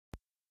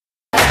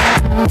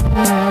July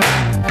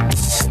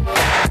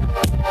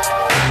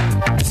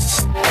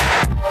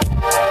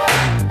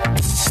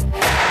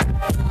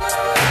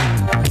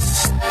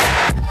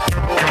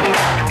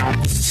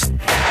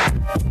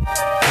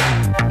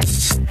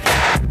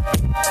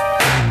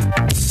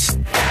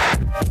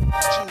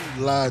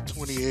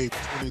 28,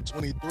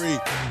 2023. My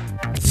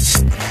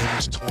name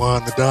is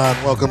Twan the Don.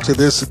 Welcome to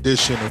this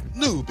edition of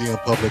New Being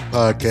Public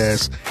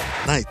Podcast,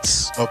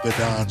 Knights of the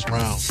Don's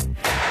Round.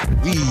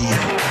 We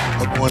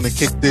are going to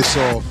kick this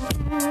off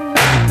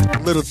a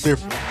little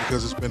different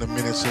because it's been a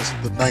minute since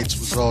the Knights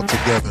was all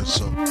together.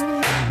 So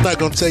I'm not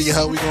going to tell you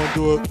how we're going to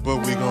do it, but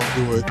we're going to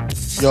do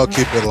it. Y'all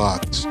keep it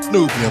locked.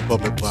 New Being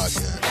Public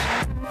Podcast.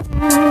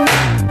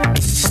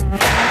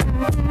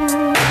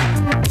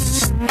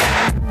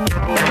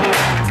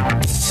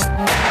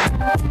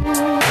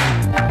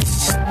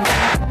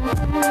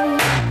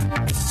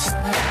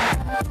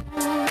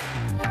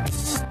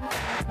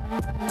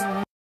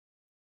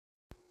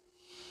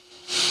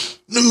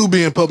 New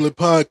Being Public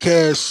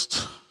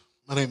Podcast.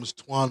 My name is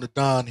Twan the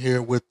Don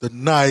here with the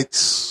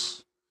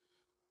Knights.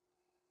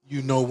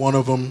 You know one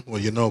of them, well,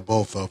 you know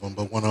both of them,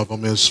 but one of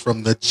them is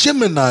from the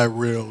Gemini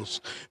Reels,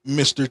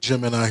 Mr.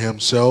 Gemini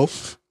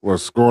himself.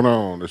 What's going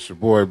on? It's your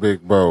boy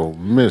Big Bo,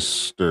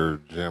 Mr.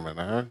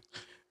 Gemini.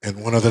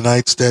 And one of the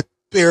Knights that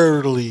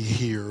barely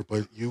here,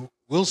 but you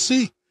will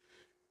see,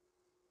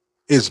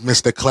 is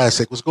Mr.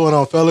 Classic. What's going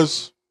on,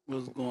 fellas?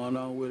 What's going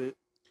on with it?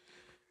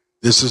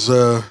 This is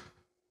a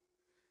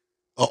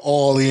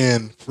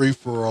all-in,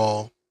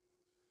 free-for-all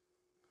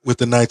with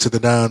the Knights of the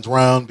Don's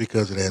Round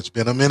because it has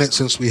been a minute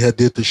since we had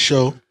did the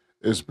show.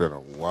 It's been a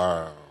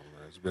while,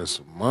 man. It's been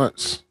some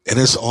months. And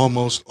it's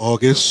almost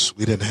August.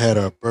 We didn't have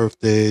our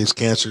birthdays.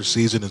 Cancer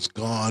season is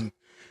gone.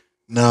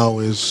 Now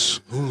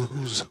is, who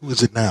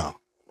is it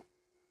now?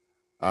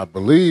 I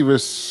believe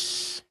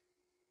it's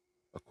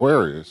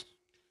Aquarius.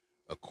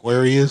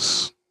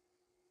 Aquarius.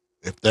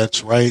 If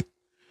that's right,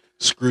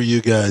 screw you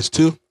guys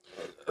too.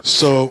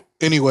 So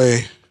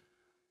anyway,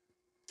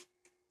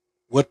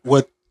 what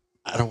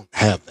I don't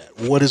have that.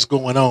 What is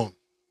going on?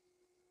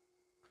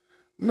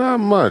 Not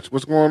much.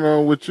 What's going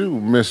on with you,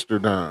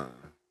 Mr. Don?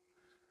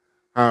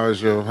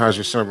 How's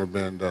your summer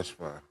been thus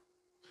far?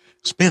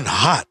 It's been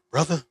hot,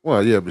 brother.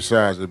 Well, yeah,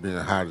 besides it being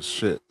hot as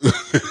shit.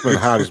 It's been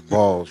hot as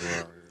balls around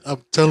here.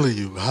 I'm telling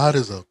you, hot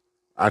as a...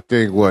 I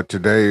think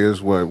today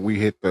is we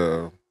hit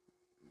the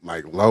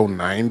low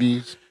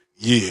 90s.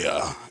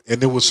 Yeah.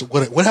 And it was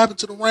what happened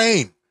to the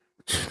rain?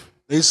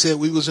 They said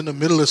we was in the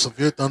middle of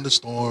severe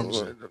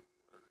thunderstorms.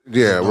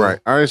 Yeah, right.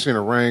 I ain't seen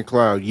a rain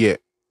cloud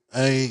yet.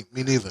 Me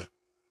neither.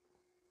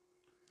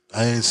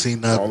 I ain't seen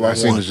that. All I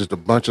seen is just a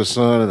bunch of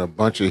sun and a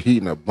bunch of heat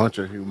and a bunch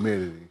of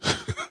humidity.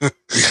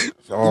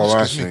 That's all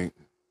I seen.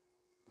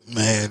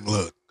 Man,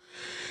 look,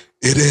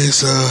 it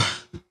is.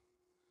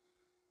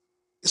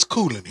 It's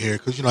cool in here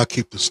because I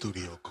keep the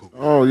studio cool.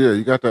 Oh yeah,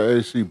 you got the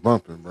AC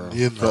bumping, bro.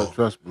 You know,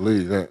 trust,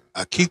 believe that.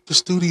 I keep the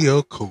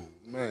studio cool,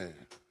 man.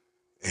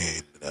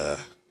 And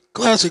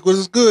Classic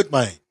was good,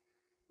 man.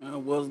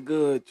 What's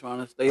good? Trying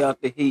to stay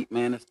out the heat,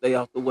 man, and stay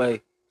out the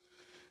way.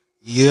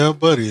 Yeah,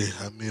 buddy.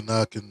 I mean,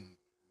 I can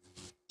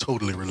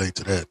totally relate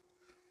to that.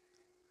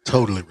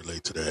 Totally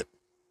relate to that.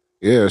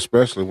 Yeah,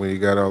 especially when you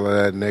got all of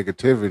that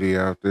negativity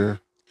out there.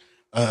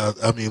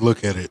 I mean,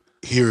 look at it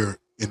here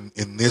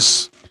in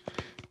this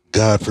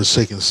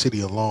godforsaken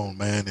city alone,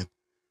 man, and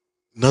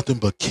nothing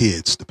but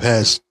kids. The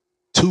past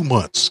 2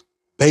 months,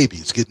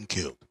 babies getting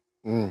killed.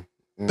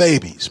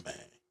 Babies, man.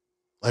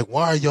 Like,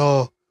 why are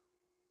y'all?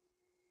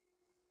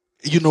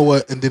 You know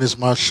what? And then it's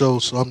my show,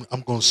 so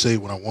I'm going to say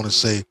what I want to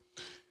say.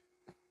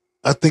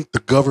 I think the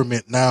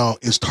government now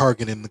is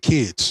targeting the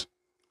kids.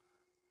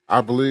 I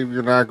believe you,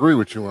 and I agree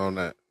with you on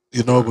that.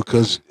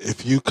 Because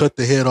if you cut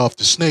the head off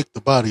the snake, the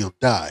body will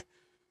die.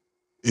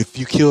 If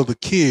you kill the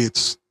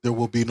kids, there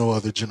will be no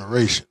other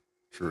generation.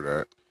 True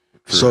that.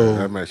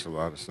 That makes a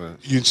lot of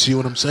sense. You see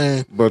what I'm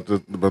saying? But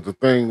the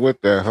thing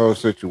with that whole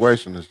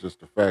situation is just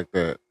the fact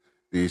that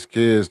these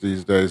kids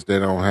these days, they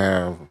don't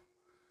have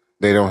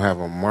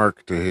a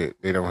mark to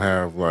hit. They don't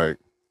have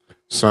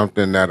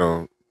something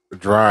that'll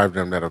drive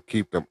them, that'll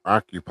keep them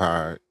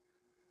occupied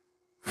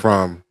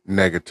from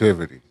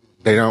negativity.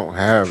 They don't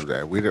have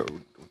that. We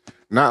don't,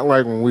 not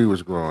like when we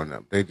was growing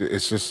up.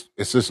 It's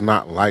just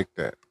not like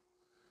that.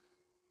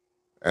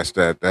 That's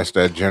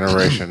that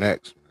Generation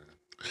X, man.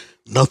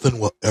 Nothing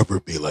will ever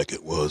be like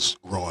it was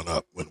growing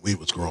up when we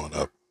was growing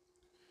up.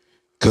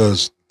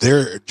 Because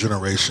their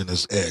generation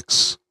is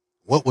X.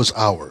 What was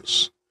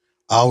ours?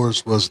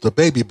 Ours was the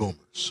baby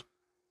boomers.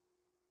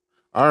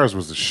 Ours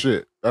was the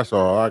shit. That's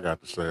all I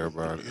got to say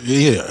about it.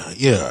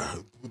 Yeah.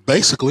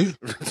 Basically.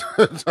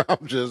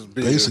 I'm just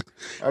being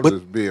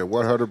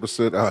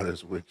 100%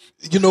 honest with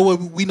you. You know what?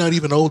 We're not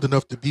even old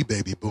enough to be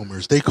baby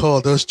boomers. They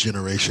called us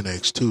Generation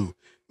X too,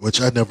 which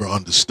I never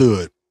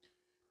understood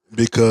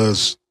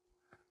because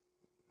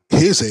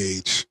his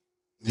age,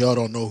 y'all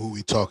don't know who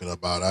we talking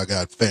about. I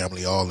got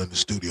family all in the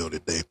studio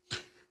today.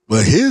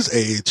 But his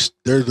age,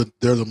 they're the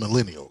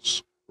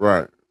millennials.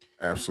 Right.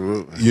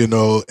 Absolutely.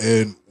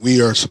 And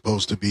we are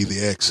supposed to be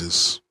the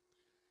X's.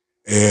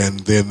 And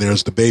then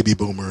there's the baby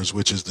boomers,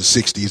 which is the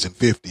 60s and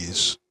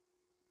 50s.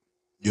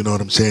 You know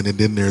what I'm saying? And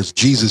then there's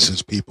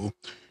Jesus's people,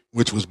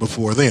 which was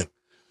before then.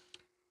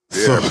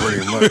 Yeah,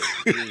 pretty much.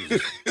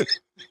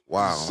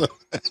 Wow.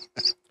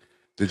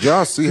 Did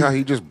y'all see how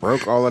he just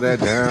broke all of that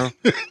down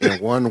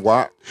in one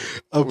whop?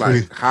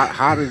 Like,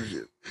 how did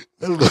you?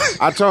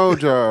 I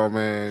told y'all,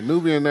 man,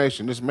 Nubian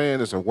Nation, this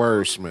man is a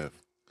wordsmith.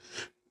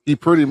 He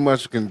pretty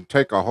much can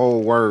take a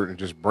whole word and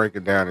just break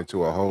it down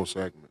into a whole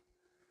segment.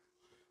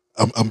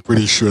 I'm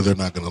pretty sure they're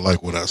not going to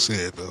like what I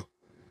said, though.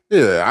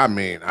 Yeah, I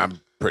mean,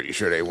 I'm pretty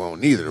sure they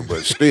won't either,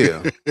 but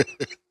still,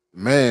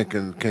 man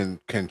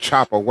can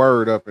chop a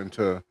word up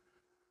into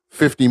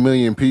 50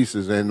 million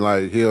pieces, and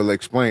like he'll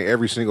explain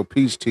every single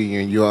piece to you,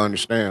 and you'll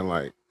understand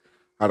like,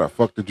 how the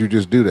fuck did you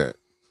just do that?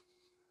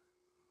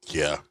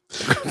 Yeah,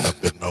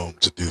 I've been known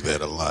to do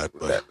that a lot,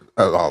 but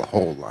A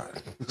whole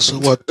lot. So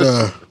what?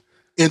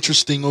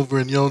 Interesting over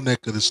in your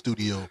neck of the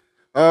studio.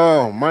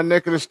 Oh, my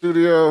neck of the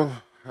studio,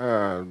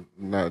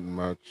 not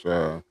much.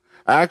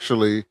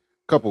 Actually, a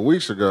couple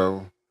weeks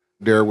ago,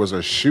 there was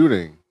a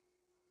shooting.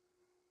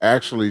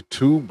 Actually,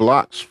 2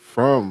 blocks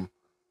from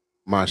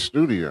my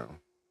studio.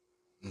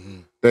 Mm-hmm.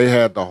 They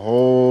had the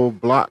whole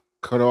block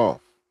cut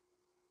off.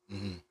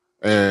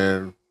 Mm-hmm.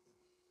 And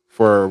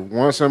for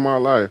once in my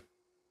life,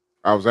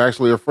 I was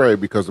actually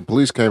afraid because the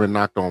police came and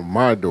knocked on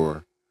my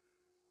door.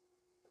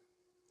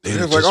 It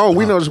was like, oh,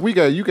 we noticed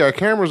you got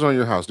cameras on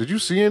your house. Did you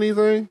see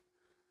anything?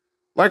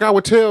 Like I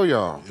would tell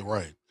y'all.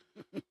 Right.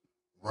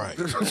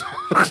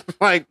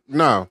 Like,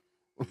 no.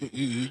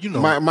 You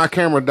know, my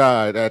camera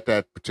died at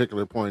that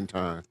particular point in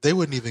time. They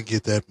wouldn't even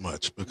get that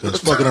much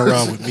because fucking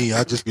around with me,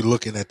 I'd just be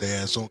looking at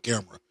their ass on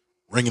camera,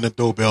 ringing the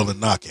doorbell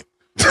and knocking.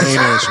 They ain't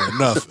answering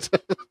nothing.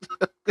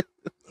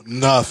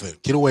 Nothing.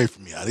 Get away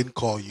from me. I didn't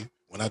call you.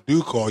 When I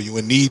do call you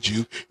and need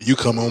you, you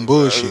come on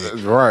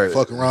bullshit. Right.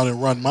 Fuck around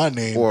and run my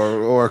name.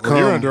 Or come.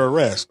 You're under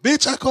arrest.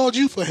 Bitch, I called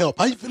you for help.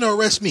 How you finna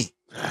arrest me?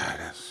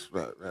 That's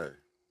right.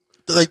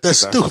 Like, that's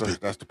stupid.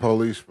 That's the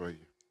police for you.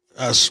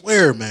 I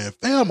swear, man.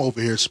 Fam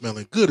over here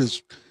smelling good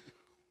as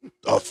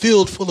a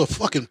field full of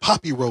fucking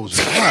poppy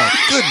roses. My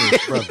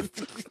goodness, brother.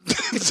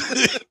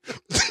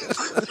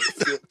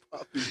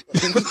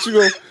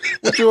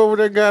 What you over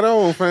there got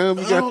on, fam?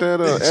 You got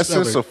that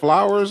essence of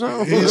flowers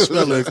on? He's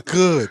smelling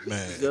good,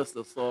 man. Just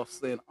a soft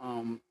scent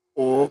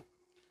oil.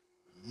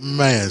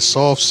 Man,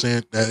 soft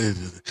scent.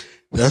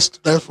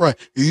 That's right.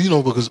 You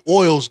know, because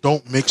oils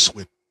don't mix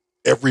with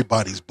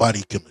everybody's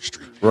body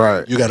chemistry.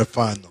 Right. You got to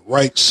find the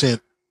right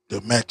scent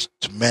to match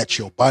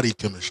your body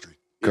chemistry.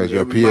 Because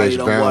your pH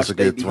balance will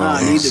get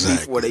thrown.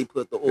 Exactly. Before they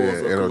put the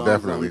oils. Yeah, it'll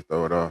definitely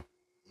throw it off.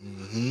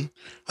 Mm-hmm.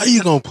 How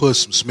you gonna put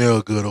some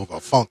smell good over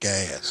a funk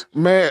ass?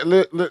 Man,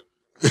 look.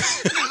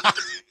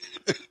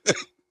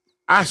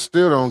 I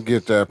still don't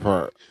get that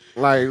part.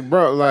 Like,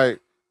 bro, like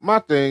my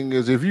thing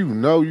is, if you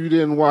know you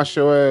didn't wash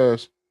your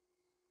ass,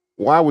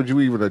 why would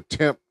you even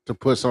attempt to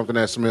put something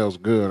that smells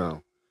good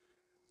on?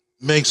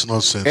 Makes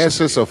no sense.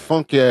 Essence of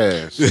funky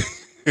ass.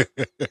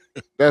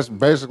 That's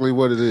basically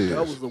what it is.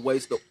 That was a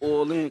waste of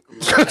oil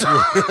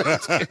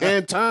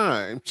and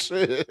time.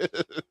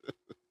 Shit.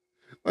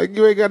 Like,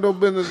 you ain't got no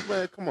business,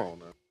 man. Come on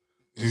now.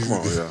 Come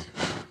on, yeah.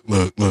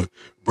 Look.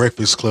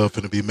 Breakfast Club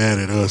finna be mad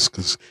at us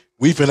because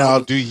we finna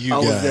outdo you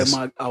guys.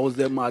 I was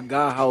at my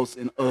guy house,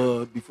 and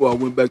before I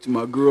went back to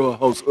my girl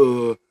house,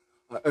 I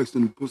asked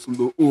him to put some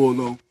little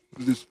oil on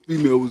because this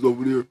female was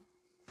over there.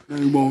 I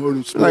didn't want her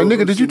to smell. Like,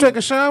 nigga, did you take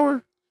a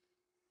shower?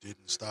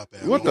 Didn't stop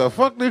at What the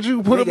fuck did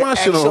you put my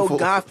shit on for?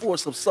 Guy for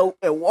some soap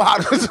and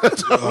water.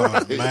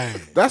 Oh, man.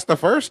 That's the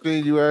first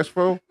thing you asked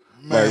for?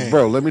 Man. Like,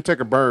 bro, let me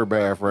take a bird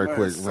bath right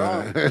quick,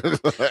 man.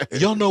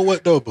 Y'all know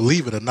what, though?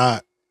 Believe it or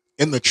not,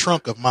 in the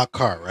trunk of my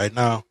car right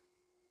now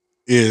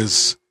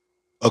is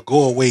a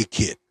go-away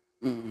kit.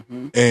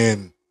 Mm-hmm.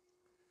 And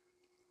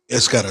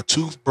it's got a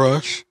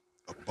toothbrush,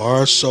 a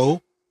bar of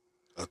soap,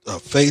 a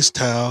face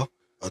towel,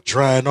 a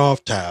drying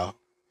off towel,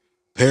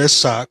 pair of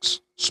socks,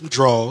 some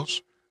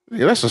drawers.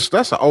 Yeah,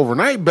 that's an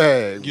overnight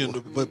bag. You know,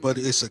 but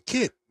it's a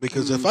kit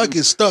because if I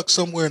get stuck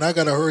somewhere and I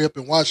gotta hurry up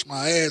and wash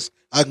my ass,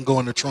 I can go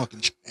in the trunk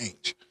and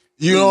change.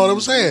 You know what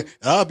I'm saying?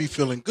 And I'll be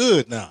feeling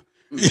good now.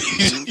 You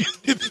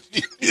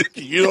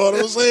know what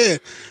I'm saying?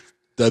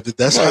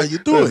 That's how you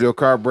do If it. your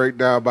car break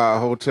down by a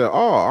hotel,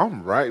 oh,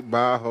 I'm right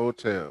by a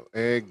hotel.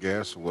 And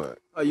guess what?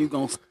 How you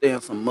gonna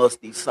stand some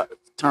musty socks,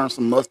 turn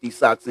some musty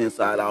socks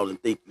inside out and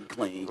think you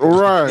clean?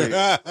 Right.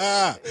 Come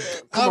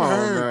I've on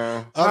heard.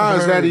 now. I've How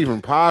is that heard-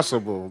 even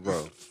possible,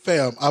 bro?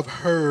 Fam, I've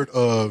heard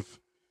of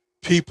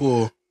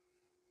people,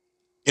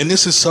 and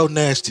this is so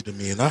nasty to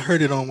me, and I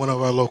heard it on one of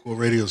our local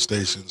radio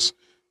stations.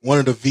 One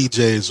of the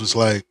VJs was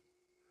like,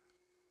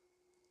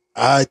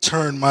 I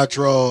turn my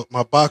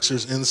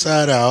boxers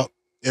inside out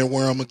and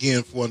wear them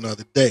again for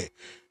another day.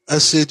 I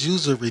said,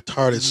 you's a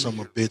retarded son of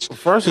a bitch.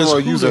 First of 'Cause all,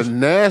 who you's the- a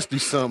nasty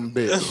son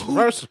bitch.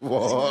 First of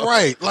all.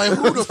 Right. Like,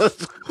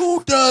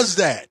 who does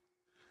that?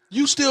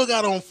 You still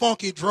got on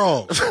funky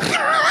drawers.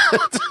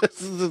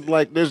 This is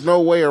like, there's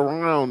no way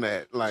around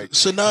that. Like,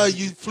 So now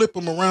you flip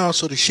them around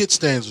so the shit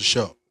stains will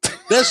show.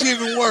 That's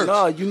even worse.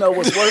 No, you know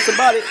what's worse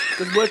about it?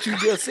 Because what you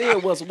just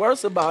said, what's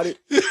worse about it,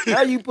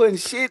 now you putting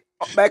shit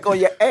back on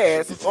your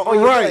ass, on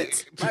your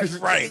Right.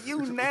 Like, Right.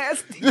 You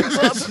nasty.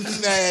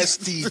 That's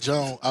nasty,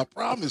 Joan. I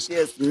promise.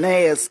 Just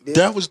nasty.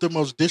 That was the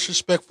most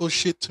disrespectful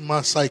shit to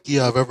my psyche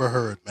I've ever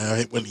heard,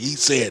 man. When he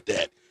said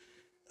that,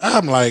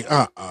 I'm like,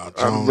 I'm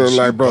Jones,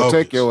 like, you bro, bogus.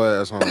 take your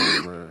ass home,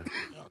 man.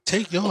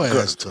 Take your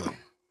ass to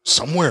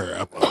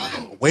somewhere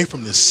away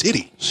from the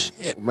city.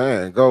 Shit.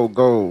 Man,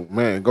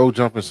 go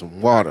jump in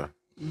some water.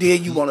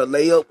 Then you want to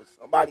lay up with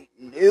somebody?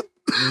 Nope.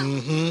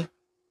 Mm-hmm.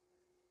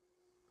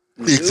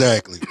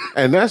 Exactly.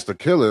 And that's the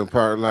killing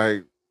part.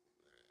 Like,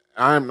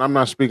 I'm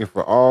not speaking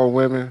for all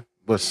women,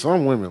 but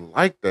some women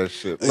like that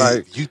shit.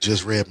 Like, Hey, you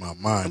just read my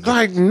mind.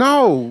 like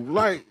no,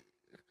 like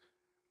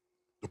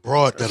The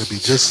broad gotta be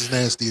just as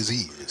nasty as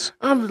he is.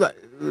 I'm like,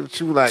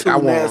 she was like, Two I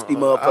want nasty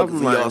motherfuckers, I'm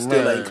and like, y'all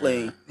still man. ain't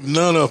clean.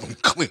 None of them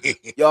clean.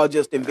 Y'all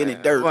just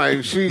invented dirt.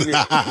 Like she,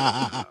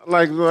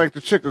 like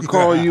the chick will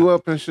call you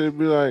up and she'll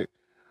be like,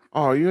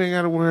 "Oh, you ain't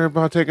got to worry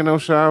about taking no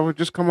shower.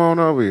 Just come on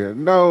over here."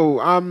 No,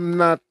 I'm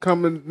not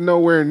coming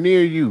nowhere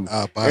near you,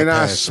 I'll and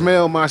I bypass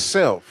smell her.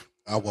 myself.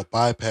 I will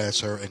bypass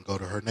her and go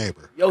to her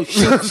neighbor. Your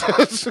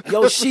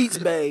sheets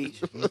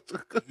beige.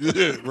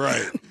 Yeah,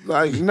 right.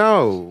 Like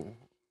no,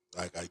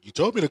 Like you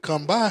told me to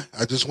come by.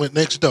 I just went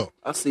next door.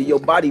 I see your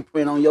body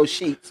print on your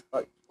sheets.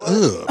 Like,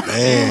 Ugh,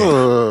 man.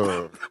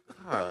 Ugh.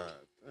 God,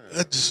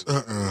 I just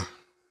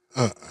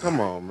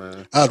come on,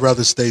 man. I'd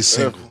rather stay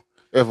single.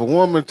 If a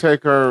woman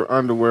take her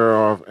underwear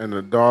off and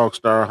the dog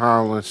start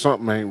howling,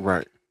 something ain't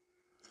right.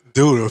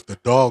 Dude, if the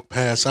dog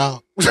pass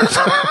out, with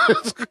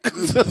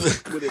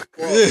his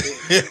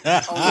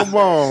paw. Come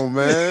on,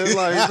 man.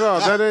 Like, no,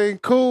 that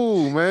ain't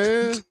cool,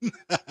 man.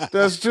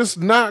 That's just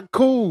not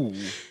cool.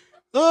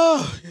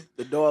 oh,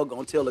 The dog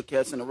gonna tell the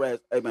cats and the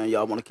rats, "Hey man,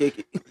 y'all want to kick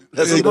it?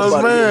 Let's Hey, get up but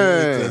out of here.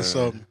 man. that's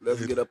something.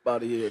 Let's get up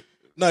out of here."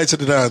 Nights of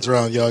the Nines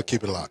round, y'all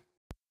keep it locked.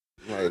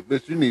 Like,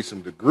 bitch, you need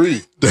some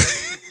degree.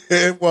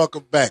 And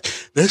welcome back.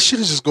 That shit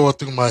is just going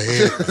through my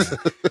head. Man.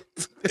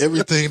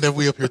 Everything that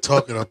we up here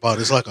talking about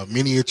is like a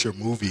miniature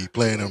movie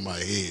playing in my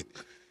head.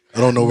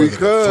 I don't know whether to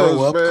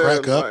throw up, man,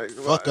 crack up, like-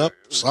 fuck up,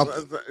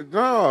 something.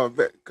 No,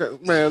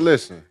 man,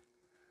 listen.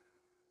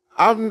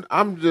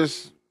 I'm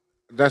just,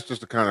 that's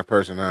just the kind of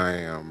person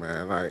I am,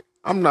 man. Like,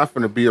 I'm not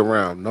finna be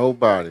around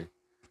nobody,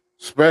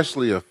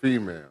 especially a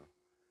female,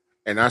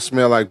 and I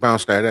smell like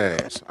bounce that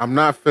ass. I'm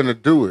not finna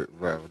do it,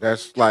 bro.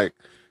 That's like,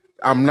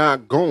 I'm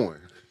not going.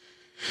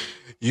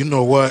 You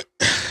know what?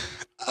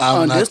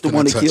 I'm not This the gonna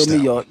one that touch killed me,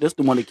 that. y'all. This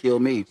the one that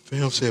killed me.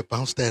 Film said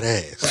bounce that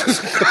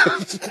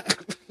ass.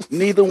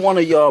 Neither one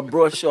of y'all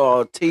brush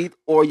y'all teeth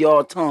or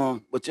y'all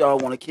tongue, but y'all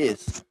want to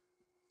kiss.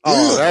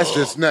 Oh, that's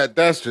just not.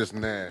 That's just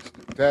nasty.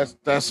 That's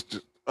just.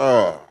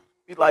 Oh,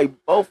 Be like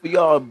both of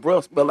y'all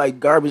breath smell like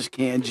garbage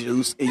can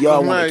juice, and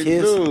y'all want like, to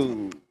kiss.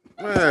 dude,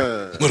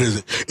 man. What is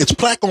it? It's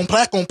plaque on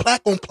plaque on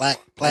plaque on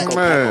plaque. Plaque.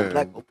 Man,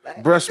 black,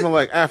 black. breath smell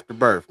like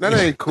afterbirth. That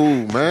ain't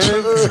cool, man.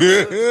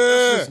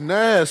 It's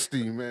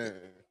nasty, man.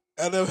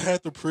 And I've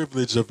had the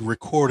privilege of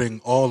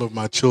recording all of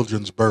my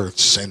children's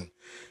births, and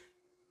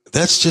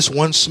that's just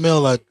one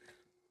smell I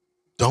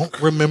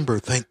don't remember,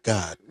 thank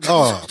God.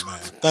 Oh, man.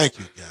 Thank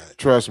you, God.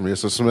 Trust me,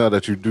 it's a smell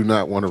that you do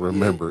not want to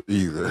remember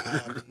either.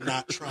 I'm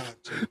not trying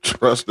to.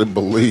 Trust and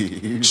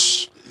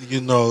believe. You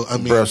know, I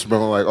mean, Breath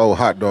smelling like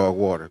hot dog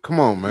water.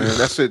 Come on, man.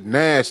 That shit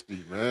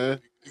nasty,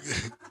 man.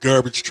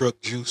 garbage truck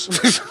juice.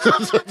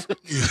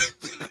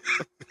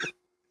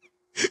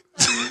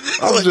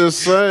 I'm just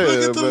saying.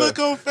 Look at the man. look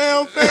on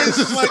fam face.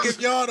 It's like if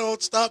y'all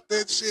don't stop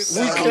that shit.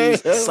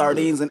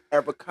 Sardines and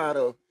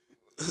avocado.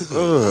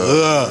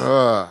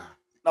 Ugh.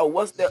 No,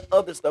 what's that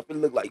other stuff? It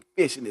look like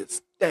fish and it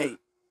stink.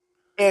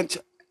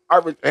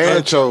 Anchovies.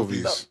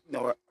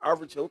 No,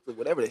 artichokes or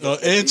whatever. The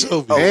heck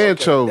anchovies.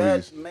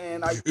 Anchovies. That,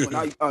 man, when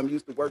I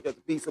used to work at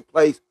the pizza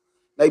place,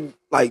 they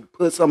like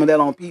put some of that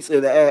on pizza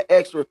to add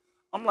extra.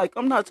 I'm like,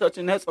 I'm not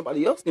touching that.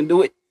 Somebody else can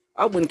do it.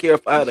 I wouldn't care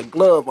if I had a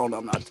glove on.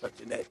 I'm not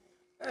touching that.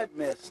 That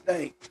mess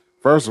stink.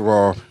 First of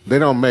all, they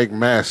don't make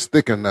masks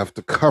thick enough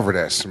to cover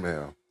that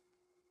smell.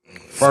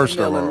 First of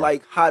Smelling all,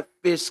 like hot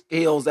fish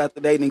scales after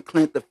they done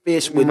cleaned the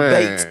fish with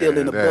bait still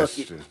in the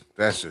bucket.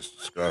 That's just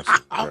disgusting.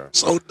 bro. I'm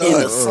so In the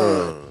done.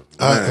 sun.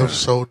 I Man. am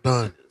so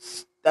done.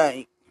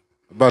 Stank.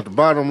 But the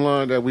bottom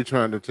line that we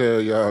trying to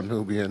tell y'all,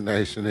 Nubian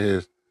Nation,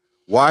 is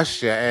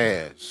wash your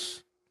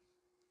ass.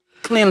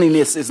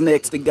 Cleanliness is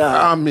next to God.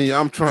 I mean,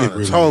 I'm trying It to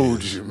really told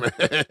is. you, man.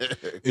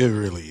 It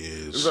really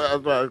is.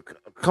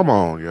 Come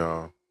on,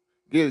 y'all.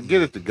 Get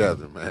it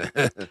together, man.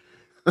 Get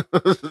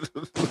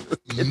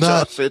y'all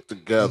Not- shit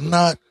together.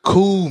 Not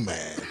cool,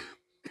 man.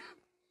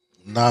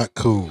 Not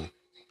cool.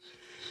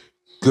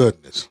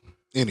 Goodness.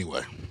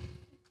 Anyway,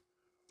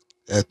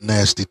 that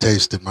nasty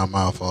taste in my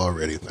mouth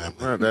already, family.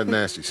 Man, that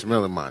nasty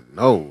smell in my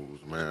nose,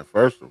 man.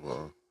 First of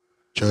all,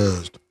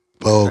 Just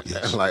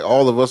bogus. like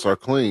all of us are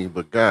clean,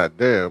 but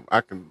goddamn,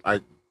 I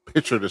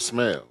picture the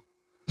smell.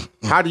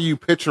 How do you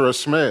picture a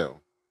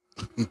smell?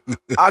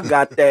 I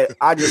got that.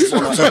 I just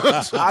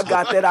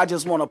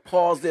want to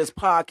pause this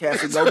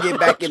podcast and go get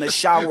back in the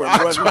shower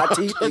and brush my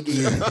teeth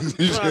again.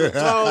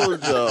 I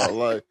told y'all,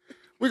 like,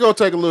 we're going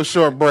to take a little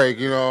short break,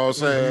 you know what I'm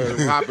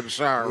saying? Hop in the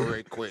shower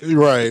real quick.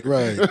 Right.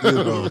 You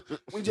know,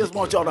 We just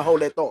want y'all to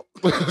hold that thought.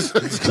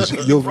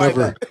 you'll Right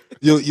never, back.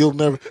 you'll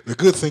never. The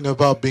good thing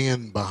about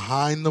being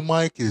behind the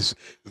mic is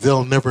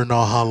they'll never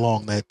know how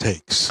long that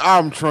takes.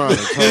 I'm trying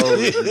to tell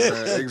you,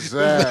 man.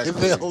 Exactly.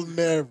 They'll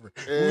never.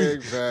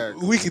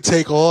 Exactly. We could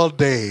take all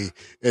day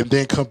and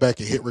then come back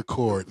and hit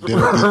record. Then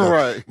it'll be like,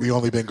 Right. we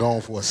only been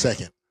gone for a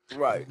second.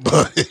 Right.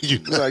 But you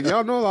know, Like,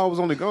 y'all know I was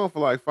only gone for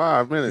like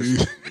 5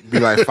 minutes. Be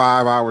like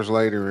 5 hours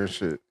later and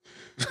shit.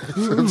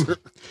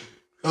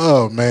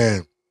 oh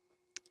man,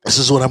 this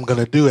is what I'm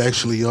gonna do.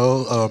 Actually,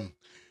 y'all,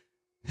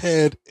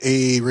 had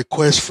a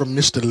request from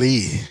Mr.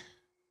 Lee.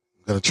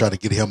 I'm gonna try to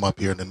get him up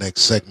here in the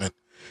next segment.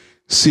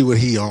 See what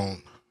he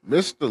on.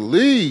 Mr.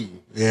 Lee.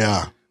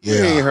 Yeah. We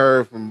ain't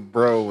heard from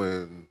bro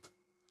in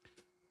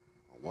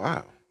a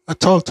while. I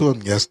talked to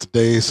him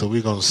yesterday, so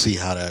we're gonna see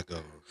how that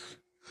goes.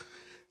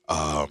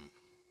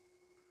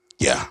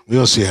 Yeah,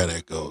 we'll see how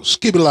that goes.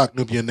 Keep it locked,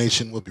 Nubian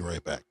Nation. We'll be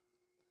right back.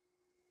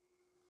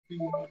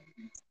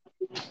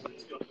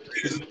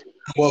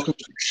 Welcome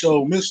to the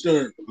show,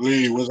 Mr.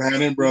 Lee. What's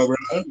happening, brother?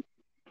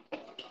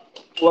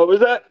 What was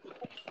that?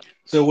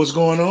 So what's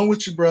going on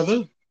with you,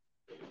 brother?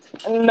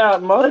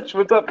 Not much.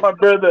 What's up, my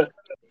brother?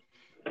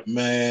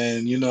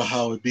 Man, you know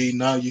how it be.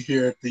 Now you're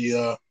here at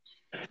the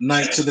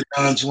Night to the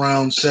Dons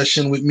round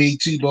session with me,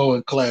 Tebow,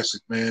 and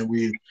Classic, man.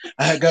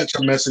 I had got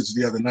your message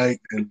the other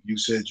night, and you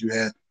said you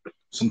had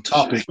some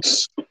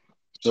topics.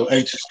 So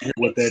anxious to hear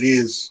what that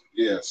is.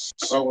 Yes,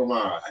 so am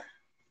I.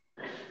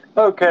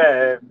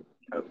 Okay.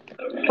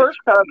 First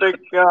topic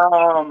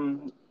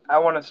I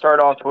want to start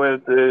off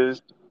with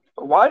is,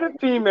 why do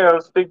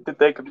females think that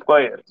they can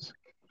play us?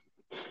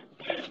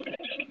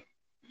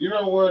 You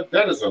know what?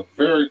 That is a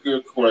very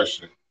good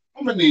question.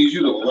 I'm going to need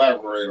you to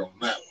elaborate on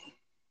that one.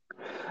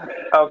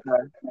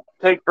 Okay.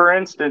 Take, for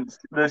instance,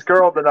 this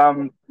girl that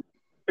I'm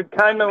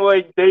kind of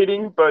like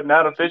dating, but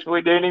not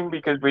officially dating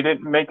because we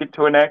didn't make it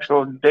to an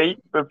actual date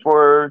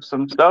before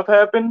some stuff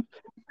happened.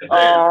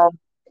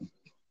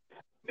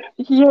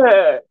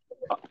 Yeah.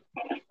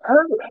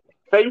 Her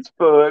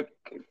Facebook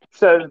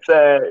says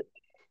that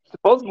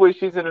supposedly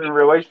she's in a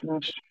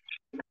relationship.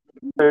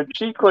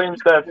 She claims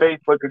that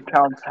Facebook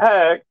account's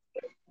hacked,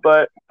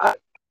 but I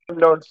have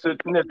no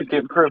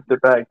significant proof to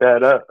back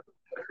that up.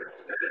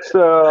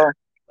 So,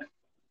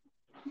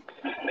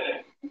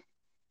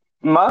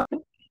 my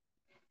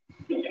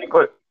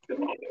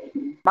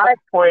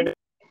point is,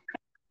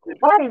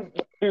 why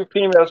do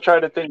females try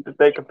to think that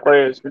they can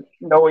play us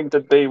knowing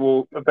that they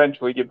will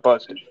eventually get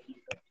busted?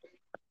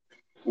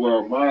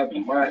 Well, my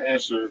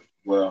answer,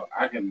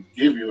 I can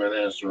give you an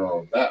answer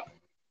on that one.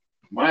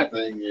 My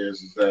thing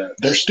is that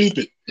They're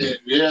stupid.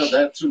 yeah,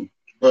 that too.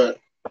 But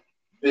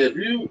if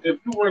you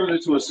run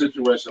into a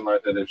situation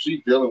like that, if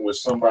she's dealing with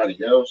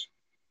somebody else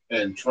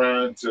and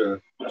trying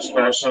to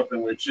start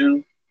something with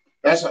you,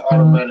 that's an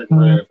automatic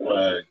red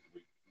flag.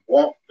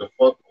 Walk the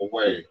fuck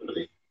away.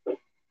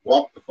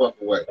 Walk the fuck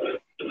away.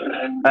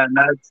 And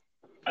that's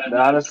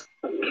honestly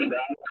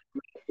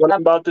what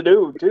I'm about to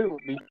do too.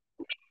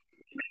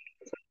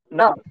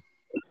 No,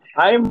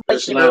 I'm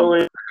It's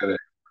not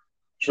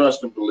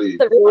trust and believe.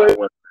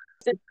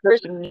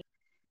 Christian.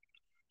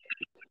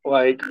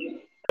 Like,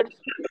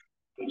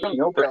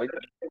 nobody.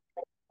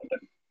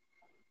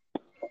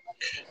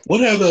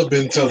 What have I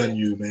been telling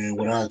you, man,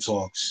 when I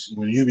talks,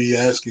 when you be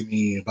asking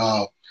me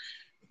about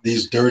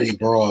these dirty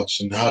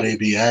broads and how they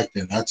be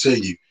acting, I tell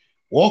you,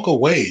 walk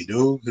away,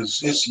 dude,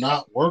 because it's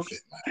not worth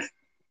it, man.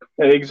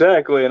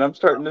 Exactly, and I'm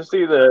starting to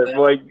see that.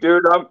 Like,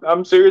 dude,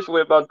 I'm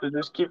seriously about to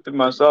just keep to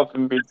myself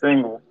and be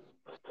single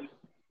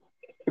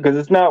because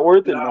it's not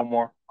worth it no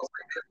more.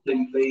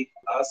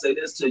 I'll say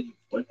this to you: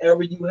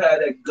 whenever you have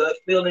that gut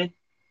feeling,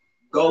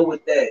 go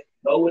with that.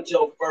 Go with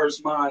your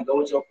first mind. Go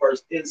with your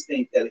first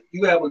instinct. That if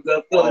you have a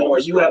gut feeling or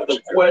you have a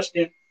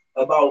question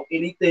about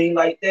anything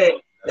like that,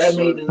 that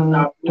means it's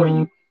not for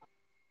you.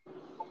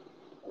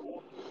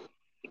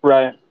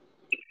 Right.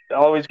 You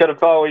always got to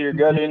follow your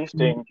gut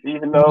instinct,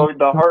 even though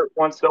the heart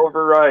wants to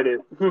override it.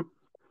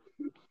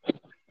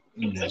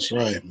 That's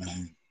right,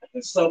 man.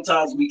 And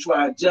sometimes we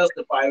try and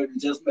justify it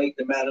and just make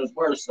the matters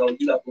worse. So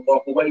you have to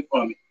walk away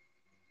from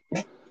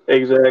it.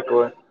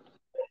 Exactly.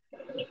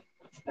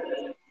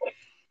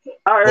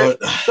 All right.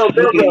 But So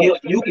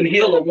you can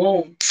heal a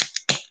wound.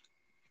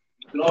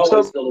 You can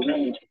always heal a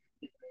wound.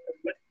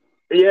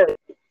 Yeah,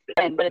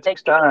 but it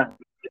takes time.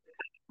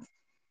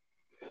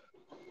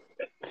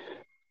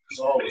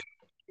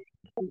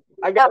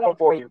 I got one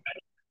for you.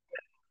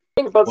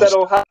 Think about that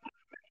Ohio.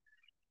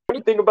 What do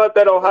you think about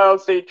that Ohio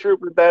State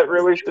trooper that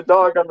released the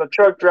dog on the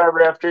truck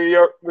driver after he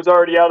was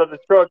already out of the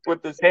truck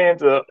with his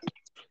hands up?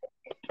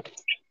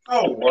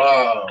 Oh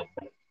wow!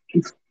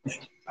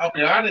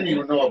 Okay, I didn't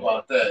even know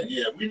about that.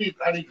 Yeah,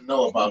 I need to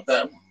know about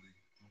that one.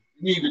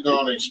 You need to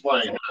go and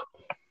explain.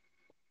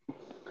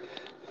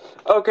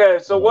 Okay,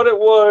 so what it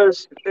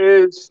was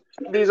is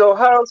these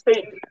Ohio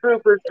State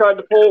troopers tried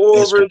to pull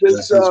That's over because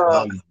this. his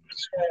volume.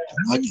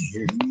 I can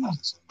hear you.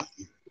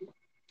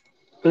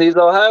 These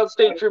Ohio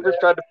State troopers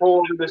tried to pull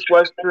over this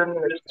Western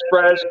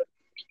Express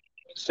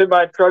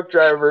semi truck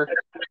driver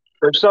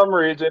for some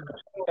reason,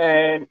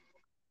 and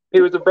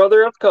he was a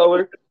brother of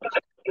color,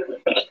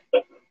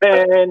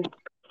 and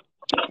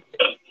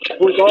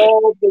with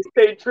all the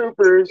state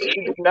troopers,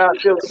 he did not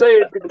feel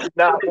safe and he did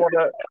not want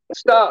to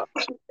stop.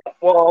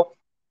 Well,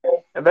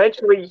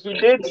 eventually he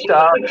did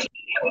stop.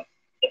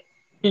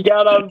 He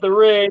got out of the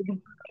rig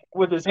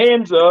with his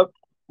hands up.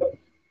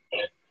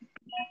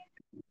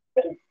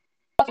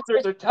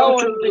 Officers are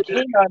telling the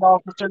canine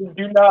officer,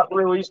 do not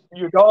release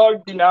your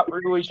dog, do not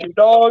release your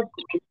dog.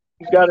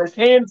 He's got his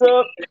hands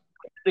up.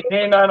 The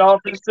canine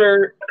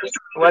officer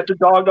let the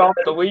dog off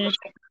the leash.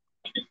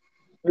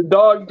 The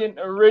dog didn't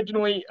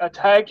originally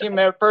attack him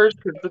at first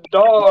because the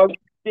dog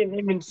didn't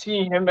even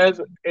see him as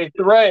a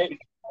threat.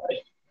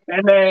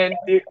 And then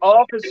the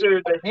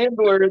officer, the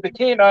handler, the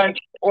canine,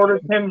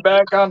 ordered him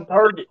back on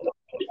target.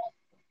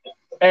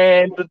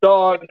 And the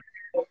dog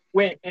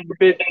went and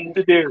bit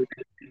the dude.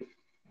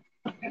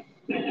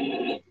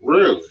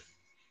 Really?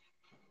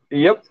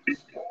 Yep.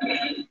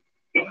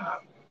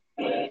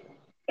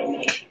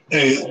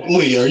 Hey,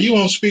 Lee, are you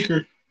on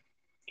speaker?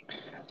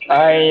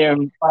 I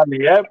am on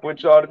the app,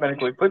 which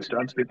automatically puts it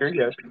on speaker,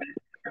 yes.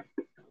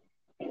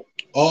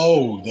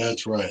 Oh,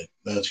 that's right.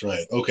 That's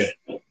right. Okay.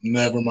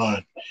 Never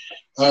mind.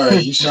 All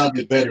right. You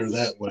sounded better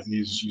that way.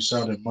 You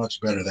sounded much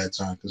better that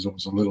time because it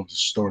was a little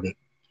distorted.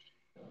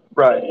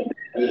 Right.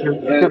 Because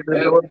there's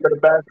a little bit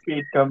of back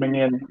speed coming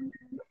in.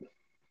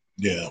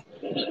 Yeah.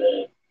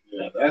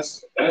 Yeah,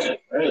 that's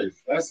crazy.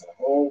 That's a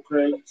whole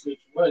crazy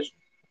situation.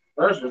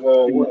 First of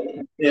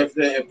all, if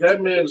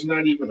that man's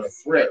not even a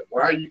threat,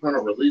 why are you going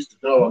to release the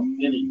dog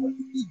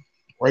anyways?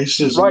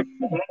 Racism. Right.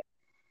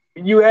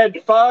 You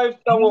had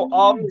 5 fellow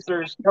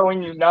officers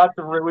telling you not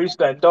to release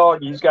that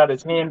dog. He's got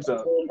his hands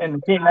up. And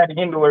the canine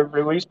handler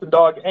released the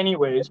dog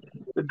anyways.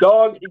 The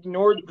dog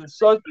ignored the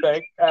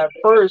suspect at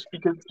first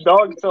because the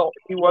dog felt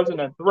he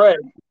wasn't a threat.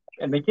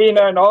 And the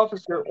canine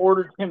officer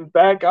ordered him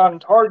back on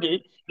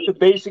target to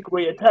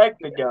basically attack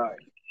the guy.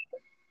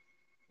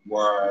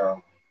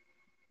 Wow.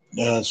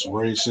 That's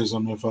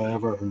racism if I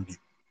ever heard it.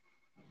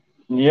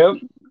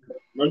 Yep.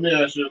 Let me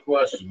ask you a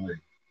question, Lee.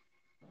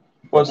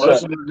 What's The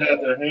person that? that had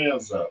their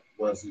hands up,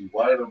 was he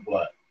white or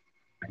black?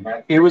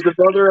 He was a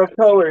brother of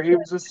color. He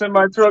was a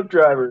semi-truck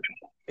driver.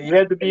 He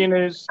had to be in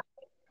his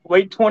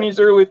late 20s,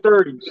 early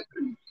 30s.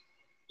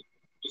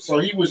 So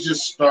he was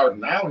just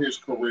starting out his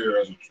career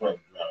as a truck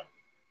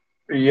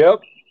driver.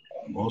 Yep.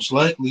 Most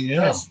likely,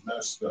 yeah. That's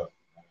messed up.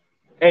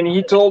 And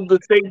he told the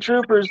state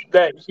troopers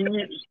that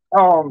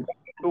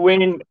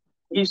when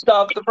he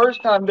stopped the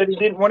first time, that he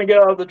didn't want to get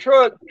out of the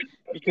truck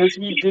because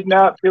he did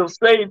not feel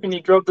safe, and he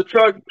drove the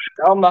truck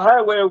down the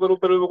highway a little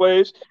bit of the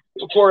ways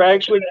before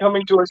actually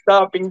coming to a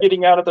stop and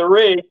getting out of the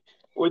rig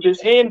with his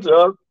hands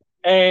up.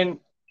 And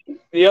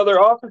the other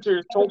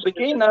officers told the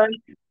canine,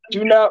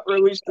 do not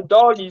release the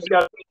dog. He's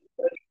got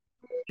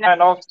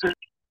an officer.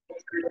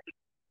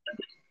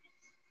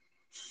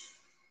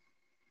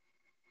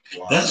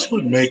 Wow. That's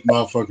what make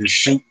motherfuckers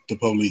shoot the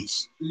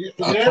police. Yeah,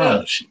 I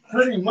promise you.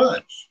 Pretty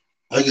much.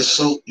 I get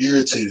so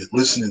irritated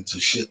listening to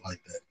shit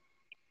like that.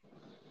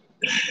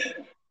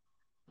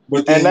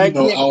 But then,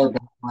 our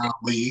background,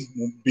 Lee,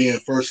 being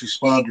first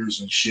responders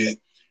and shit,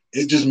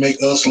 it just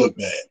make us look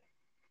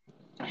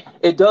bad.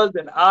 It does,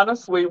 and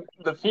honestly,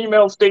 the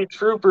female state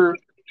trooper,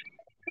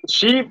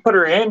 she put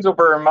her hands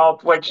over her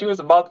mouth like she was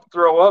about to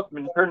throw up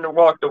and turned and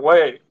walked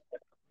away.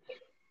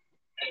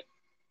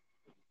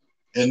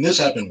 And this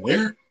happened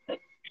where?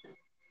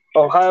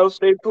 Ohio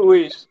State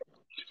Police.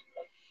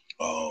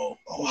 Oh,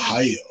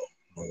 Ohio.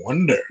 No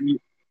wonder.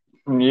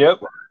 Yep.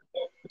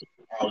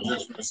 I was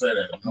just going to say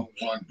that. No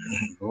wonder.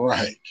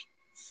 Right.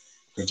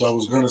 Because I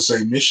was going to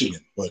say Michigan,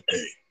 but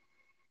hey.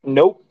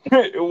 Nope.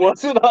 It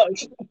wasn't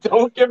us.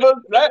 Don't give us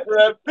that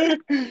rep.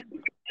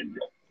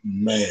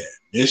 Man,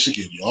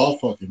 Michigan, y'all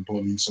fucking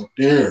police up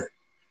there.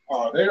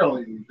 Oh, they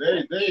don't even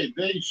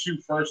they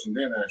shoot first and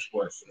then ask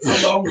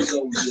questions. How long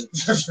ago was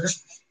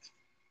this?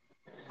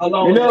 How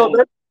long ago?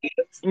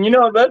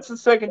 That's the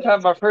second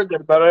time I've heard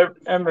that about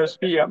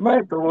MSP. I might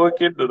have to look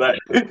into that.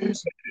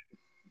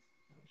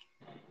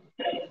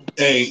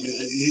 Hey,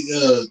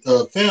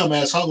 fam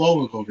asks, how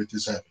long ago did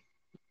this happen?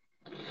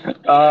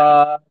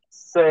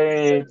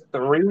 Say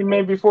 3,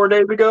 maybe 4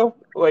 days ago.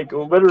 Like,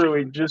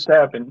 literally just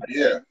happened.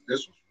 Yeah,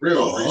 this was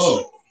real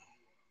recent.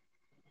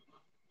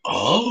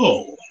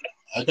 Oh,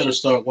 I gotta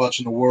start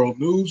watching the world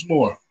news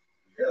more.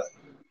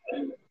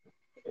 Yeah.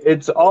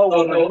 It's all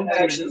over. No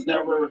action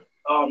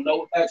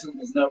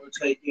was never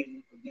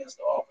taken against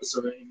the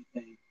officer or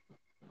anything.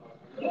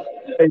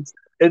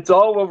 It's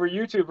all over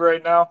YouTube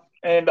right now,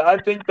 and I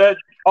think that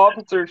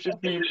officer should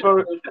be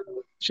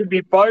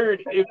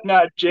fired, if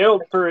not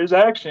jailed, for his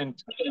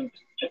actions.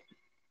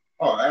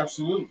 Oh,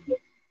 absolutely.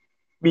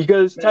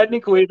 Because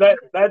technically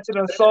that's an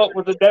assault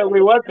with a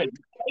deadly weapon.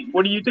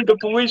 What do you think a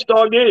police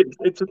dog is?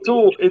 It's a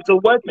tool. It's a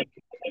weapon.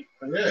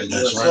 Yeah, you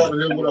That's assaulted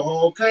right. him with a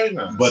whole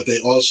canine. But they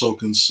also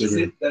consider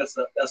See, that's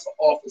an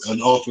officer.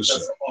 an officer.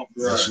 That's an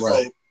officer. That's Right.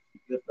 right.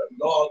 So if the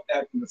dog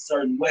acts in a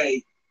certain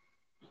way,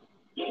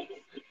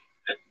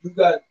 you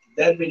got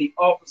that many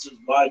officers.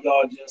 Why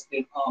y'all just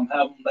didn't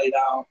have them lay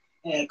down,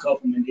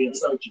 handcuff them, and then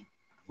search him?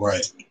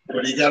 Right.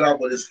 But he got out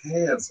with his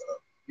hands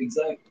up.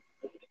 Exactly.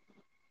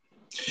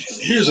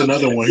 Here's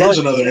another one. Here's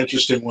another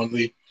interesting one,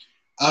 Lee.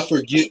 I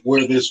forget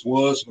where this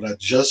was, but I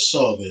just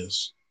saw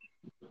this.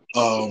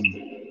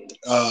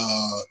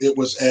 It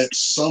was at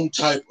some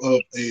type of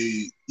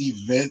a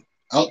event,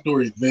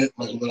 outdoor event,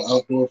 like a little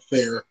outdoor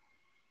fair,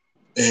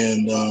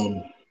 and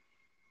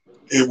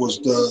it was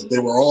they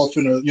were all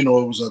finna,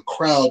 it was a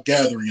crowd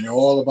gathering, and they're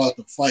all about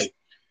to fight.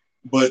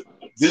 But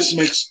this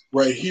makes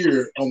right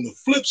here on the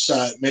flip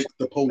side make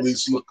the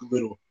police look a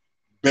little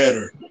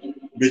better,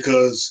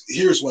 because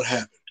here's what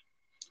happened.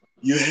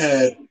 You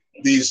had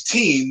these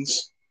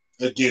teens,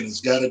 again,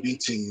 it's got to be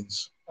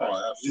teens.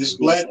 Oh, These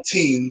black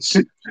teens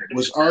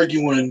was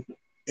arguing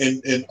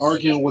and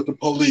arguing with the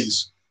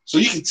police. So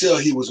you can tell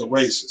he was a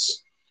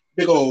racist.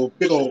 Big old,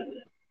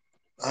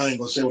 I ain't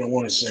gonna say what I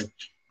want to say,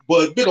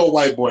 but big old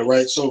white boy,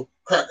 right? So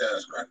crack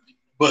ass.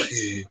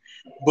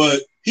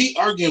 but he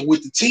arguing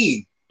with the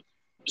teen.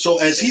 So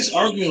as he's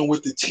arguing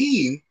with the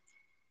teen,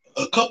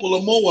 a couple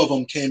of more of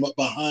them came up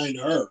behind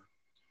her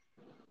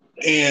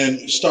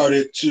and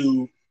started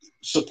to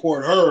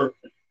support her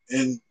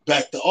and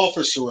back the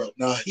officer up.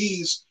 Now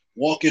he's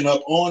walking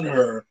up on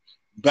her,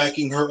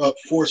 backing her up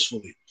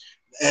forcefully.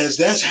 As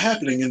that's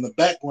happening in the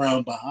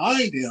background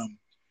behind him,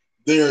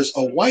 there's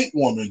a white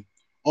woman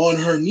on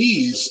her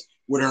knees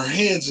with her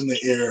hands in the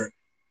air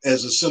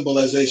as a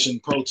symbolization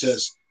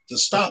protest to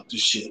stop the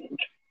shit.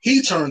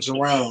 He turns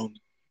around,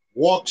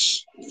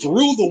 walks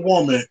through the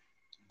woman,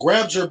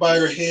 grabs her by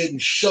her head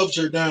and shoves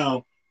her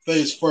down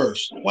face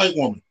first. White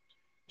woman.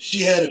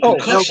 She had a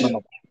concussion.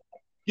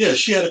 Yeah,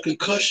 she had a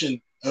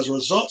concussion as a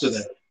result of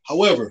that.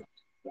 However,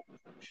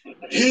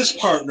 his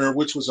partner,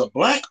 which was a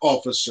black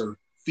officer,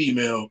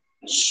 female,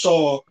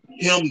 saw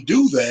him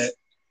do that.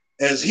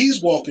 As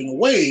he's walking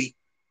away,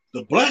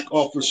 the black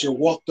officer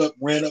walked up,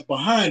 ran up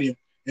behind him,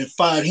 and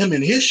fired him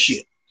in his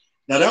shit.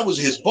 Now, that was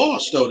his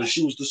boss, though, that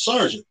she was the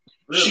sergeant.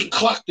 Really? She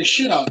clocked the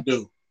shit out,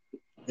 dude.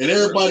 And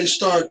everybody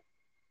started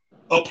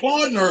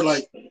applauding her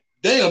like,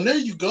 damn, there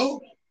you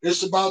go.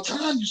 It's about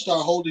time you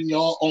start holding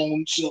your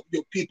own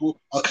your people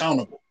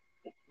accountable.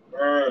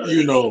 But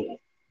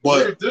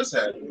where did this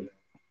happen?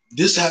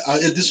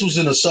 This was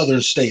in a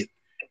southern state,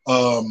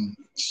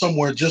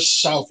 somewhere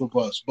just south of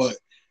us, but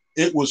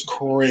it was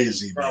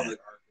crazy, man.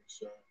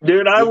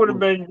 Dude, I would have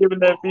been giving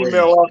that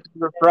female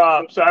officer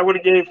props. I would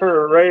have gave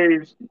her a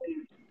raise.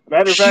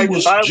 Matter of fact,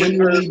 if I was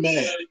genuinely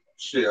mad.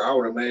 Shit, I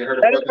would have made her.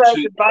 Matter of fact,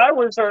 if I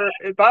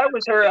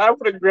was her, I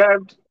would have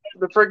grabbed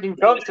the freaking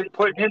cuffs and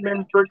put him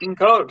in freaking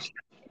cuffs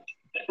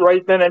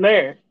right then and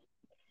there.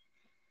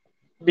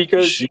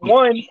 Because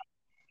one,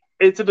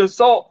 it's an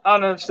assault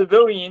on a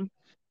civilian.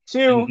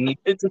 Two,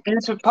 it's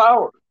abuse of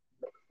power.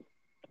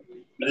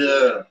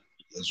 Yeah,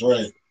 that's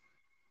right.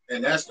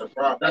 And that's the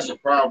problem. That's the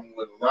problem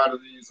with a lot of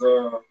these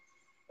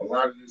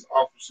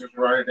officers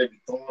right here. They be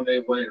throwing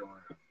their weight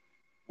around,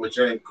 which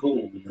ain't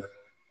cool, man.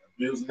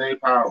 Abusing their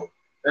power.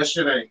 That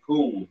shit ain't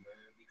cool, man.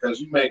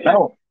 Because you make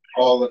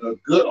all of the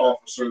good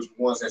officers,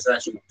 the ones that's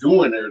actually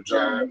doing their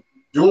job,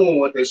 doing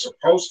what they're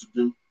supposed to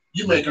do.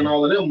 You making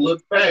all of them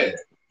look bad.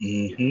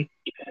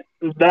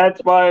 That's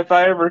why if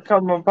I ever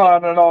come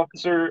upon an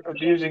officer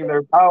abusing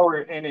their power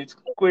and it's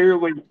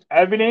clearly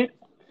evident,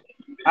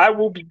 I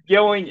will be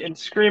yelling and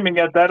screaming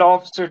at that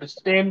officer to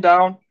stand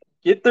down,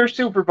 get their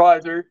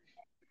supervisor,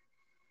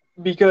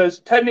 because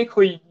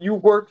technically you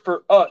work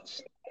for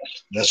us.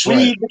 That's right.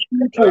 We,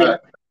 the people,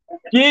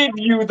 give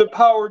you the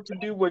power to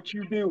do what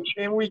you do,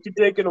 and we can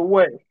take it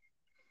away.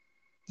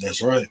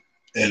 That's right.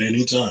 At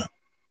any time.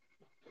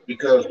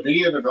 Because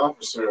being an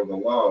officer of the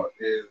law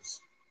is,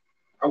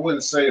 I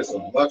wouldn't say it's a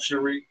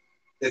luxury,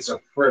 it's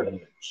a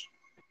privilege.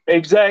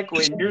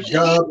 Exactly. Your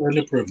job and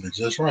a privilege.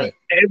 That's right.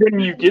 And when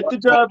you get the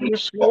job, you're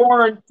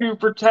sworn to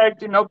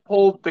protect and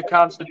uphold the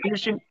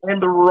Constitution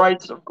and the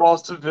rights of all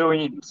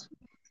civilians.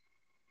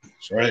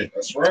 That's right.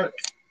 That's right.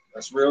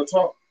 That's real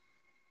talk.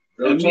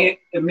 Me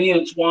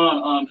and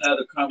Swan had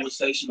a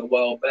conversation a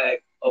while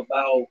back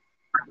about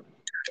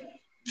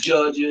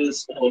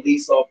judges,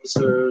 police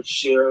officers,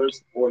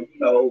 sheriffs, or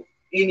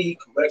any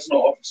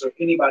correctional officer,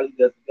 anybody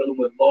that's dealing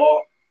with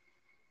law.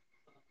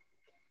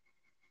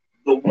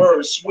 The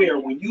word swear,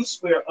 when you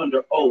swear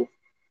under oath,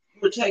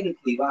 you're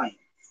technically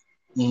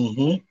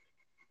lying.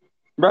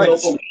 Right. So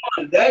for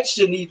one, that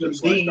shouldn't even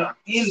be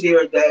in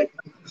there, that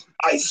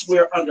I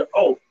swear under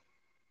oath.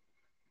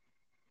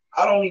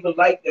 I don't even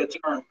like that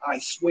term, I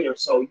swear.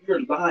 So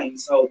you're lying.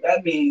 So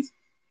that means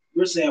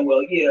you're saying,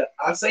 well, yeah,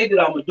 I say that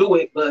I'm going to do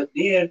it, but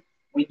then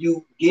when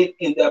you get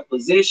in that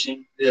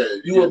position,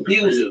 you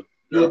abuse it.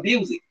 You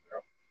abuse it.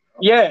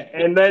 Yeah,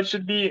 and that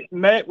should be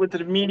met with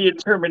an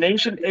immediate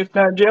termination, if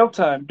not jail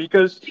time,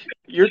 because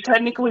you're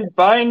technically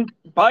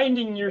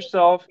binding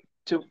yourself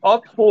to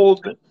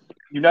uphold the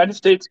United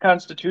States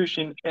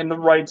Constitution and the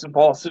rights of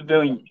all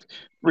civilians,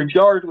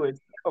 regardless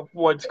of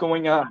what's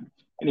going on.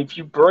 And if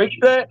you break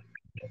that,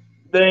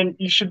 then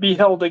you should be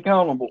held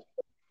accountable.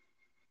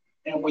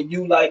 And when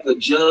you like a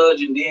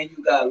judge, and then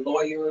you got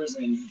lawyers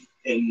and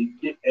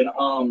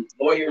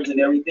lawyers and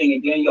everything,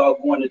 and then y'all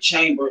go in the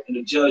chamber, in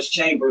the judge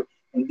chamber,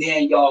 and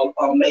then y'all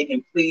are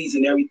making pleas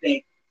and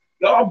everything,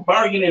 y'all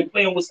bargaining and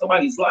playing with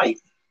somebody's life.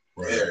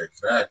 Right. Yeah,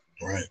 exactly.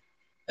 Right.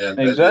 And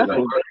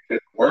Exactly. the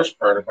worst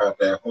part about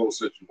that whole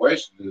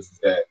situation is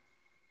that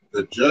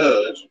the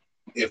judge,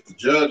 if the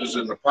judge is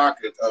in the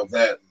pocket of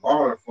that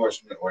law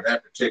enforcement or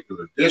that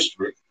particular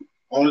district,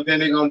 only thing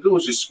they're gonna do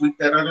is just sweep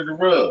that under the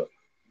rug.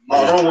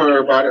 Oh, don't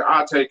worry about it.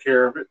 I'll take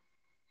care of it.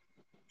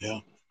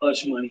 Yeah.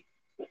 Hush money.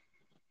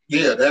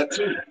 Yeah, that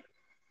too.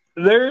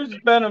 There's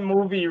been a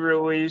movie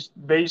released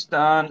based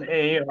on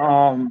a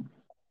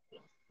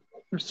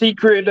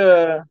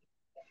secret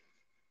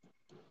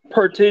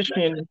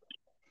partition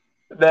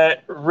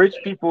that rich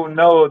people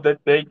know that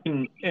they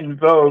can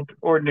invoke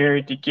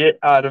ordinary to get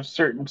out of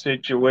certain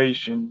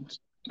situations.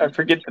 I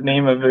forget the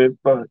name of it,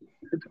 but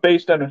it's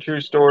based on a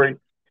true story.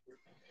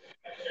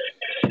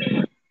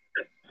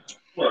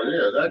 Well,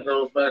 yeah, that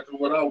goes back to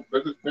what I've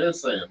been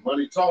saying.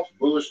 Money talks,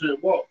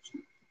 bullshit walks.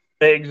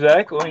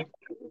 Exactly.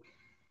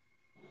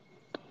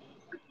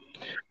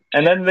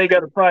 And then they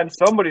got to find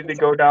somebody to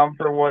go down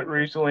for what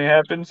recently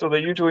happened, so they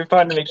usually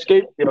find an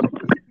scapegoat.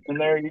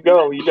 And there you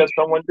go. You got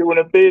someone doing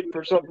a bid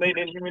for something they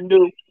didn't even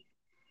do.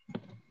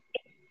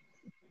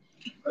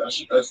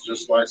 That's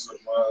just like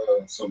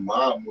some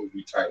mob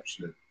movie type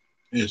shit.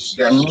 It's,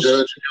 You got the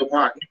judge in your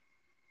pocket.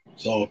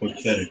 It's all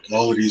pathetic.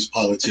 All of these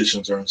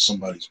politicians are in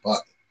somebody's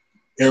pocket.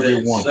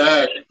 Every one.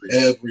 Exactly.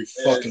 Every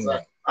fucking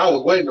exactly. I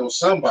was waiting on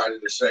somebody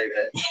to say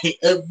that.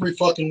 Every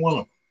fucking one of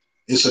them.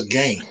 It's a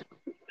game.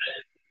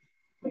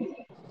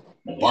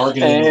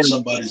 Bargaining with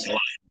somebody's life.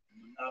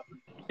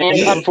 And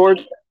Yeah.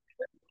 unfortunately,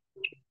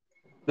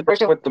 the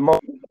person with the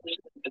most.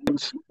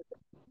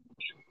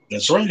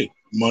 That's right.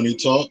 Money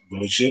talk,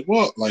 bullshit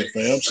walk, like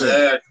fam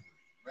said.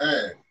 Exactly.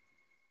 Man.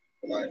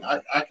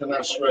 Like I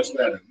cannot stress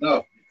that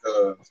enough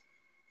because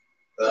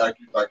like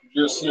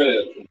you just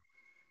said,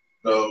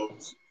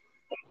 those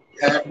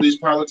half of these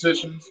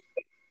politicians,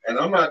 and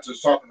I'm not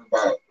just talking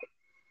about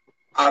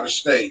out of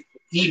state,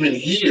 even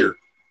here,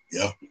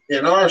 Yeah.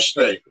 in our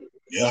state,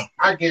 Yeah.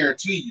 I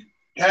guarantee you,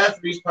 half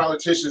of these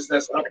politicians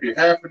that's up here,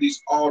 half of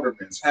these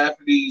aldermen, half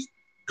of these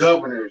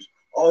governors,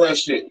 all that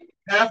shit,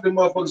 half the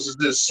motherfuckers is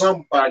in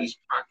somebody's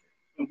pocket.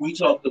 And we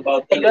talked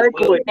about that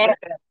Exactly. as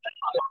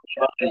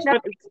well. It's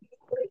not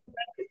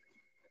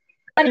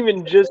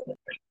even just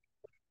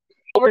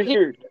over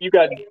here. You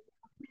got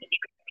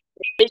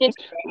patients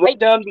right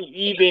down to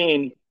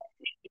even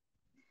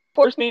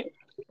enforcement.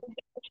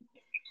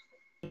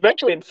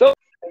 Eventually, in some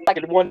like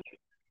in one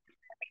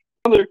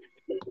other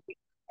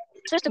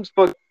systems,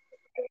 but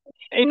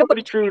ain't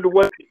nobody true to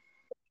what.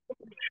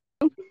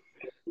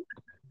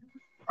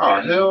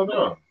 Oh hell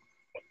no!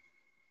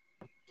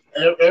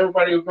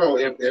 Everybody will know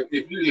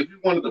if you're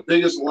one of the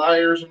biggest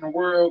liars in the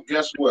world,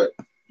 guess what?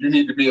 You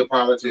need to be a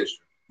politician.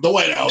 The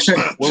White House.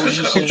 What was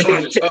you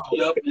saying?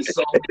 Yep. And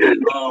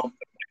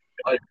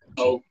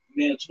so,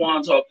 me and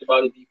Twan talked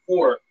about it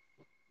before.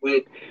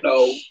 With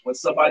when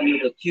somebody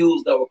is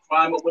accused of a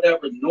crime or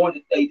whatever, knowing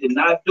that they did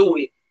not do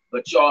it,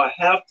 but y'all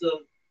have to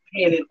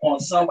pin it on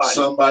somebody.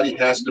 Somebody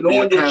has to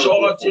knowing be that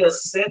y'all for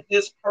just set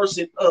this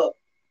person up,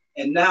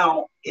 and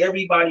now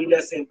everybody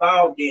that's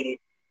involved in it,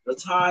 the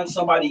time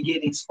somebody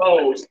get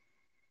exposed,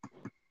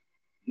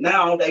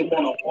 now they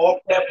want to off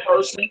that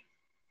person,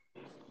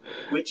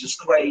 which is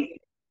crazy.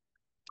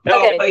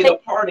 Y'all played a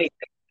part in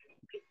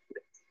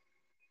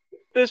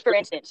this, for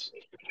instance.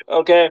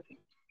 Okay,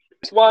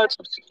 this was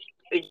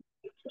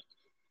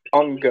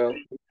long ago.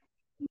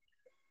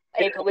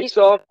 A police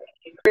officer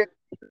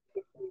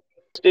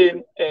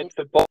in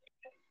football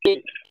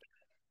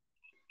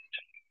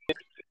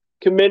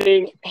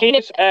committing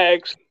heinous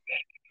acts.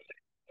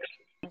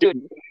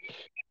 Dude.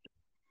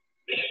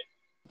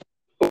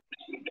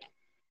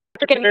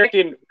 African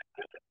American.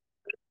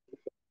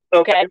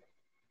 Okay.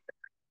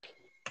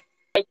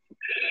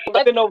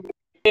 11 of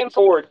them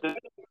forward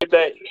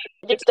that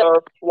did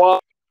stuff while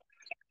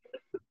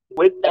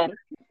with them,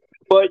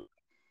 but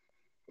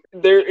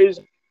there is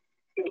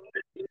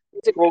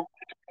physical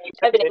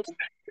evidence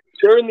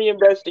during the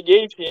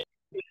investigation.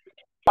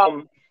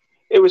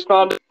 It was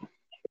found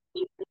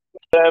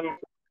them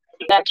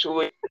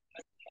actually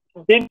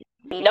didn't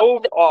know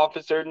the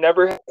officer,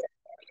 never had.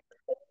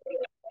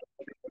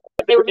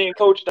 They were being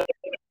coached to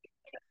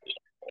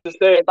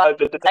say by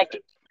the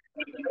detective,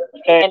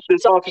 and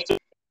this officer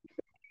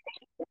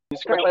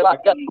is currently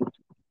locked up.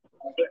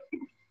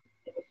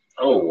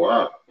 Oh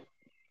wow!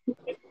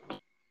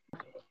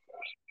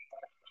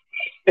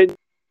 And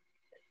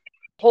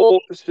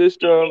whole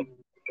system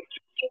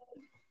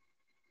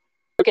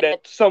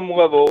at some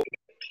level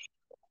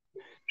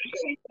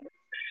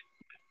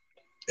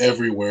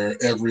Everywhere,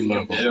 every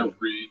level.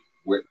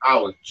 Everywhere. I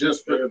was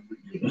just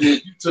you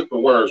took the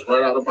words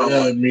right out of my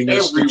mouth. I mean,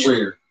 that's the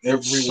truth.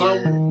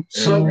 Everywhere.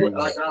 Somewhere,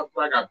 like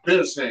I've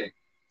been saying,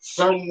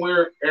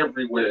 somewhere,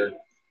 everywhere,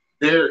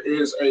 there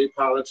is a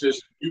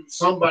politician.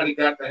 Somebody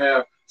got to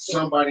have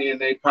somebody in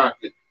their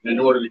pocket in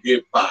order to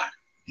get by.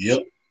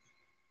 Yep.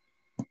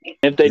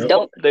 If they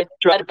don't, they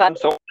try to find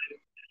someone.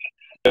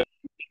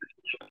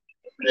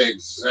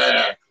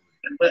 Exactly.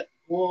 But,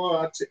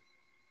 boy,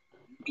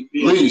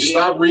 please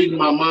stop reading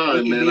my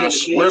mind, man. I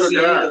swear to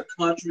God. The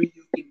country,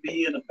 you can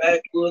be in the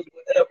backwoods,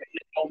 whatever.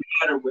 It don't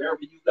matter. Wherever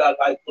you got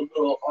like the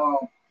little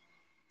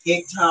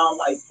hick town,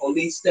 like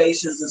police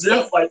stations and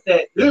stuff like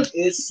that. Yeah.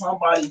 It's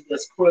somebody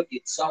that's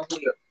crooked somewhere.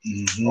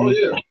 Mm-hmm. Oh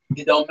yeah.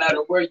 It don't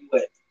matter where you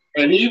at.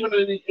 And even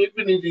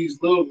in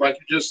these little, like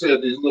you just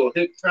said, these little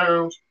hick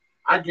towns,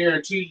 I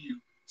guarantee you,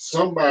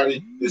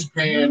 somebody is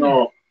paying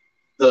off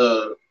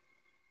the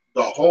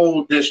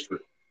whole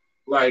district.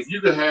 Like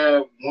you could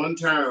have one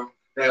town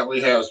that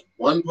only has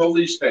one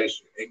police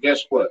station, and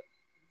guess what?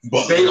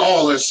 They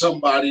all in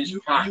somebody's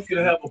pocket. You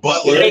can have a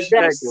Butler. population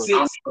of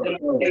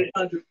Exactly.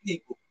 800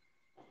 people.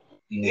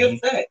 Mm-hmm.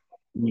 If that.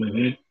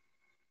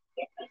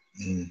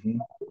 Mm-hmm. Mm-hmm.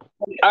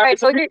 All right,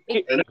 so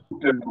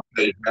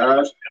Hey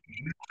guys,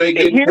 they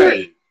get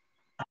paid.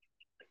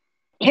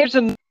 here's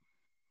a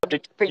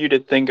subject for you to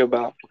think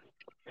about.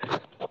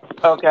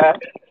 Okay.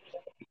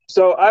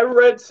 So I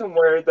read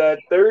somewhere that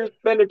there's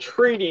been a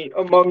treaty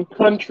among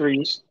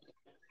countries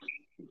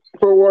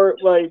for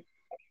like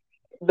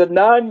the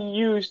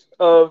non-use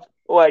of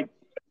like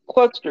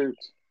clusters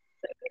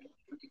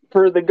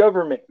for the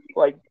government,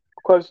 like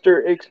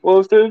cluster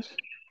explosives.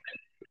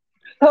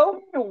 Tell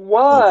me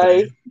why.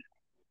 Okay.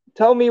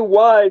 Tell me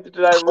why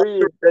did I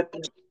read that?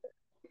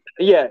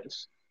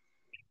 Yes.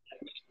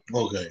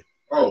 Okay.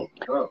 Oh.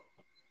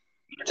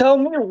 Tell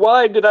me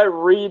why did I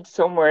read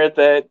somewhere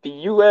that the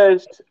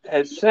U.S.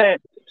 has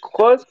sent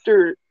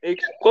cluster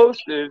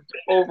explosives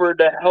over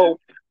to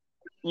help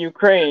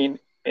Ukraine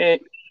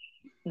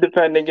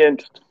defend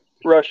against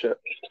Russia,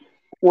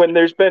 when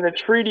there's been a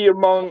treaty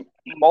among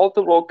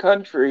multiple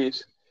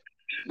countries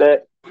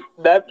that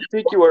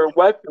particular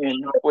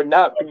weapon would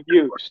not be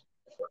used?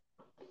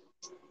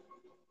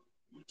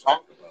 We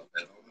talked about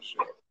that on the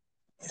show.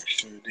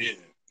 Sure did.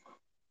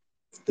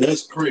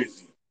 That's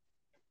crazy.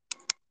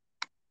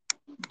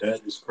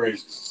 That is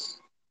crazy.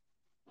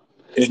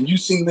 And you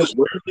seen this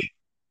weirdly?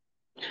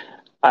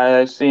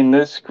 I've seen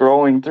this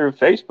scrolling through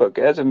Facebook,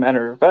 as a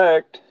matter of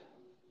fact,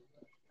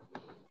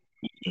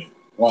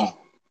 Wow.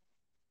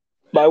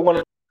 by one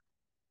of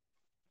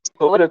the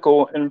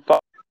political and the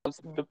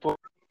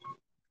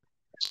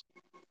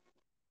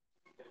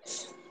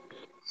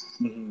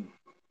Mm-hmm.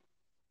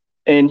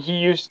 and he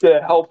used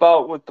to help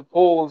out with the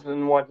polls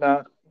and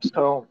whatnot.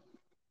 So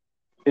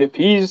if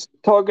he's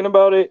talking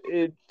about it,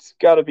 it's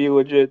got to be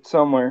legit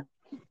somewhere.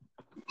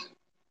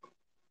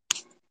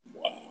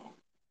 Wow.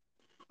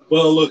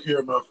 Well, look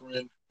here, my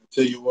friend. I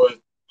tell you what,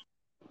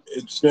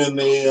 it's been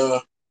a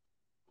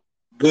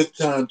good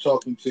time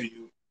talking to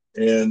you,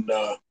 and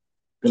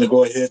gonna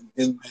go ahead and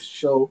end this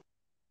show.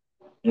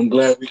 I'm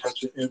glad we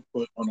got your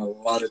input on a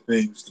lot of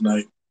things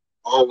tonight.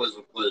 Always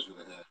a pleasure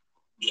to have.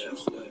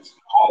 Yes.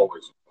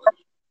 Always a pleasure.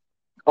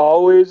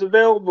 Always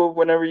available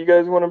whenever you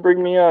guys want to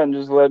bring me on.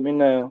 Just let me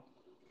know.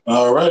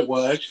 All right.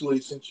 Well,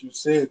 actually, since you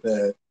said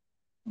that,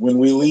 when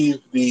we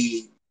leave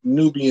the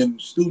Nubian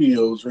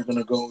studios, we're going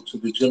to go to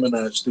the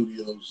Gemini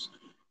studios,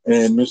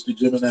 and Mr.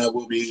 Gemini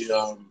will be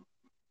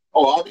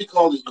I'll be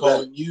calling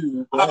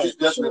you I'll back be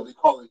definitely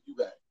calling you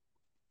back.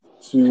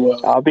 to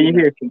I'll be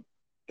here.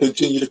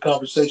 continue the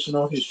conversation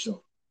on his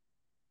show.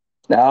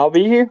 I'll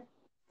be here.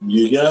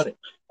 You got it.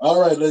 All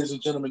right, ladies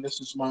and gentlemen, this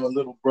is my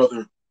little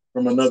brother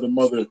from another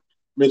mother,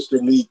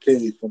 Mr. Lee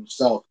K from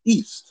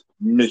Southeast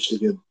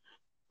Michigan.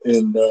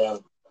 And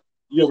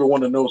you ever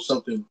want to know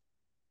something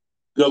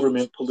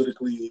government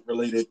politically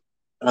related?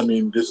 I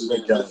mean, this is the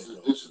guy.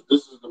 This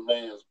is the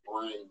man's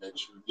brain that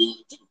you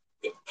need to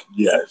get.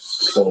 Yes.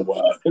 So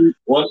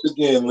once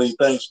again, Lee,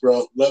 thanks,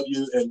 bro. Love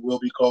you, and we'll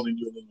be calling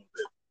you in a little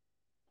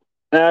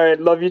bit. All right,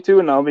 love you too,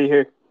 and I'll be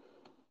here.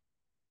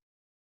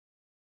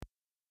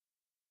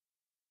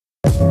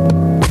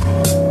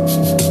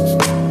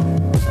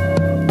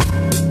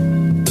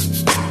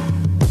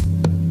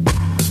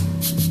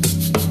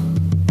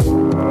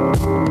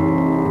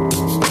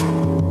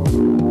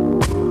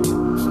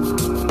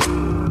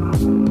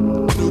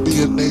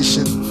 Nubian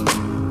Nation,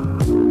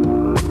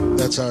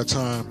 that's our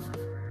time.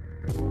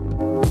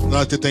 I'd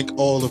like to thank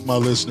all of my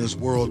listeners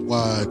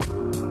worldwide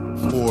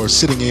for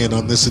sitting in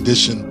on this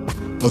edition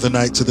of the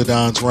Night to the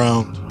Dons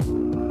Round.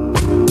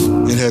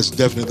 It has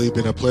definitely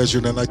been a pleasure,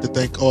 and I'd like to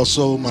thank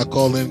also my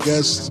call-in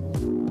guest,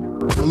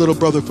 my little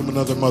brother from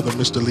another mother,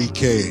 Mr. Lee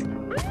K,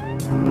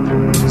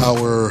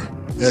 our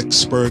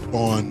expert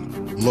on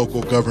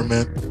local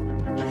government.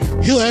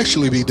 He'll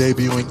actually be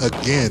debuting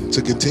again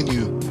to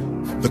continue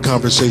the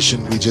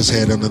conversation we just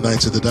had on the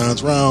Nights of the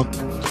Dons Round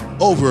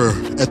over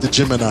at the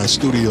Gemini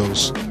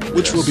Studios,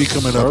 which will be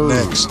coming up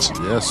next.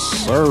 Yes,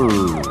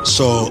 sir.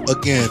 So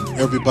again,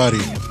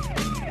 everybody,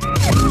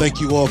 Thank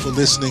you all for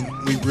listening.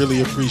 We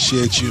really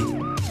appreciate you.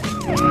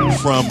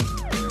 From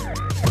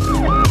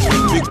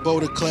Big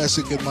Boda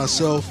Classic and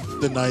myself,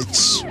 the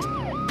Knights.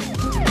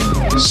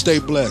 Stay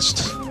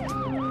blessed.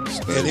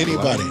 And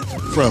anybody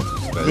from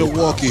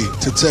Milwaukee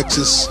to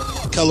Texas,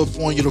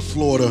 California to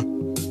Florida,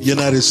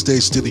 United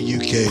States to the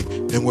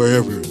UK, and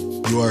wherever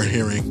you are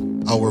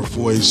hearing our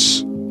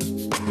voice,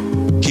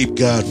 keep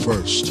God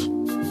first.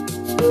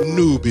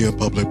 Nubian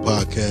Public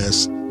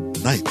Podcast,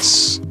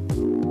 Knights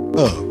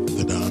of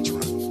the Dons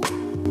Round.